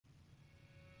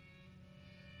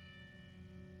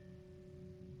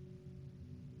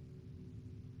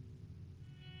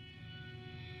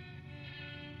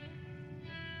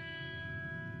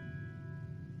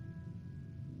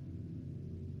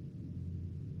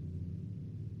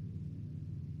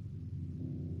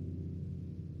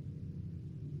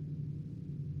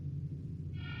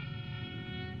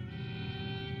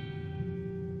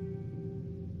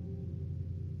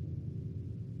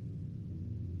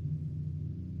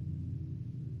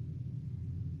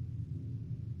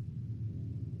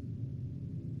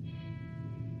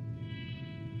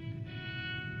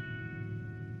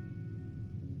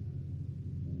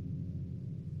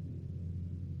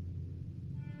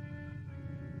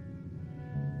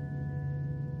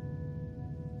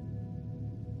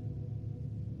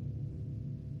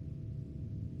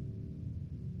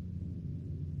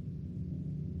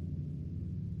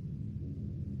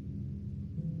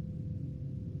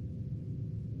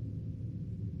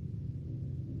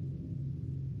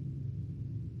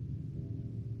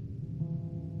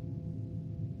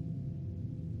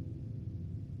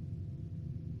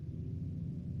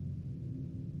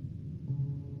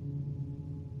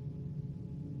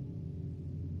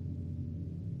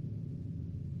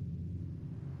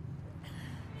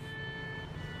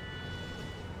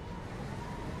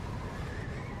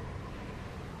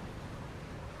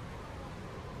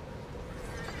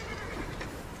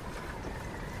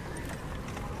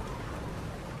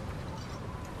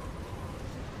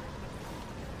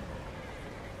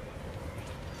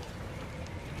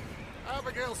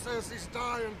Abigail says he's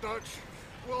dying, Dutch.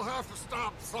 We'll have to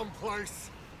stop someplace.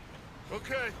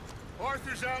 Okay.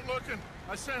 Arthur's out looking.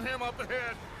 I sent him up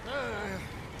ahead.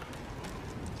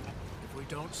 If we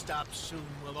don't stop soon,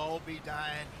 we'll all be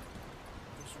dying.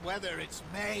 This weather, it's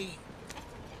May.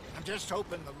 I'm just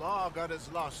hoping the law got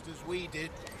as lost as we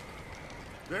did.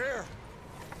 There.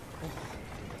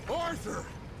 Arthur!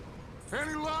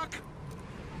 Any luck?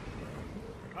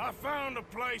 I found a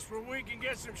place where we can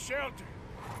get some shelter.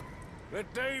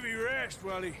 Let Davy rest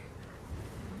while he...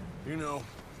 You know.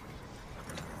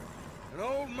 An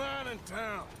old mining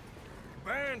town.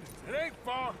 Abandoned. It ain't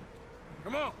far.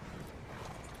 Come on.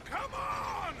 Come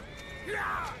on!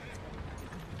 Yeah!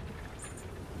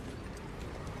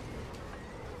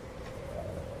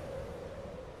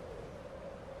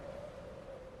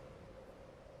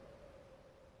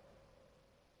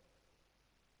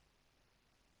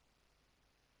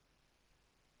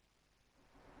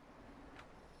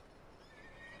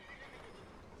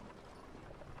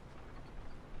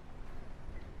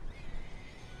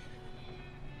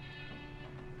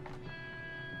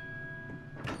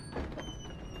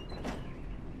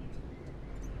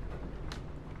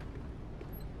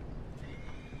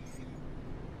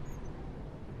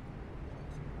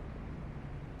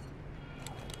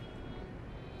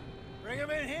 Bring him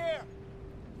in here!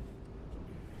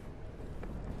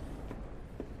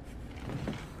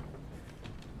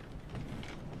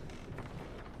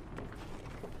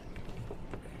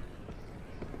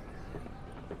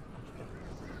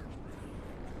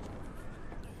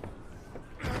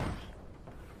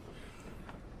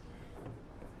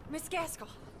 Miss Gaskell,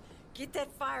 get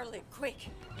that fire lit, quick.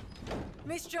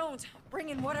 Miss Jones, bring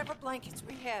in whatever blankets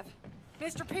we have.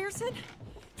 Mr. Pearson,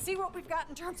 see what we've got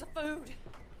in terms of food.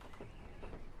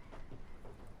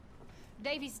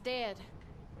 Davy's dead.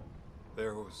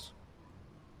 There was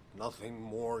nothing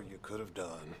more you could have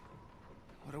done.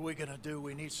 What are we gonna do?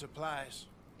 We need supplies.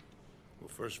 Well,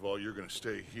 first of all, you're gonna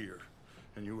stay here,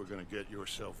 and you were gonna get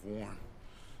yourself warm.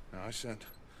 Now, I sent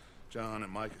John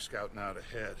and Micah scouting out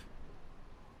ahead.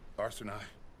 Arthur and I,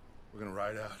 we're gonna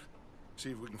ride out,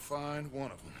 see if we can find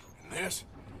one of them. And this,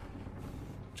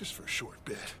 just for a short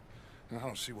bit. And I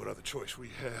don't see what other choice we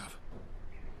have.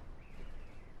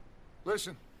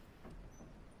 Listen.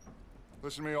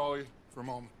 Listen to me, all of you, for a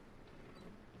moment.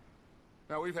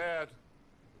 Now, we've had,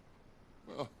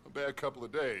 well, a bad couple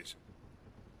of days.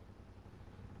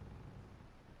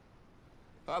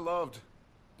 I loved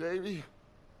Davy,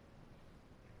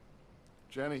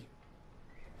 Jenny,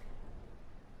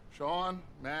 Sean,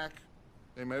 Mac.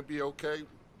 They may be okay.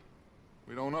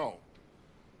 We don't know.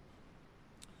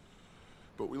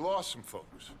 But we lost some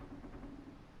folks.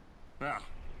 Now,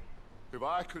 if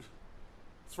I could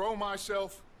throw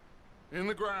myself in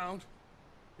the ground,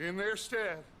 in their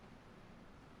stead,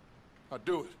 I'd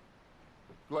do it,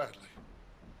 gladly.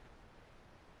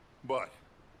 But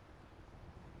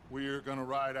we are gonna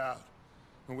ride out,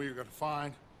 and we are gonna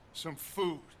find some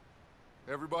food.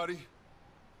 Everybody,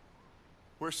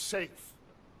 we're safe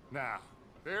now.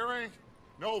 There ain't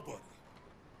nobody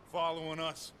following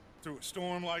us through a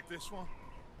storm like this one.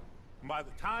 And by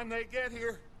the time they get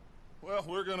here, well,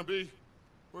 we're gonna be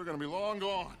long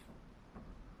gone.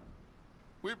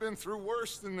 We've been through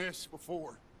worse than this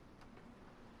before.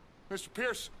 Mr.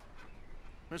 Pearson,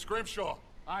 Miss Grimshaw,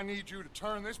 I need you to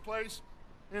turn this place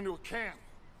into a camp.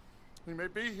 We may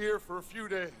be here for a few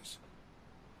days.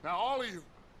 Now, all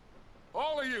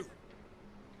of you,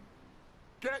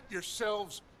 get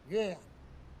yourselves warm.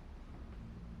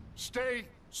 Stay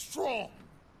strong.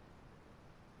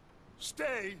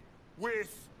 Stay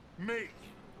with me.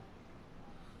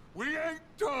 We ain't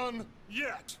done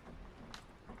yet.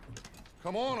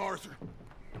 Come on, Arthur.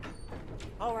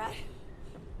 All right.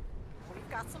 We've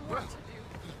got some work to do.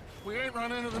 We ain't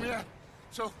run into them yet,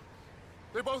 so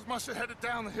they both must have headed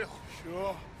down the hill.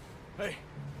 Sure. Hey,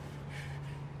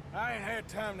 I ain't had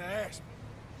time to ask.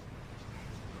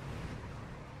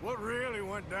 What really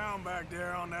went down back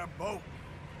there on that boat?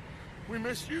 We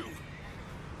missed you.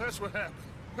 That's what happened.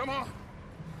 Come on.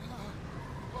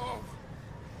 Oh.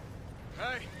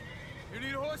 Hey, you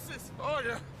need horses? Oh,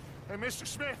 yeah. Hey, Mr.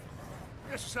 Smith,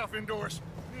 get yourself indoors.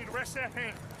 You need to rest that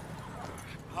hand.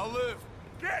 I'll live.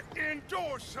 Get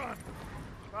indoors, son.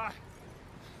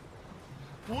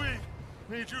 We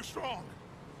need you strong.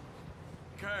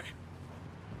 Okay.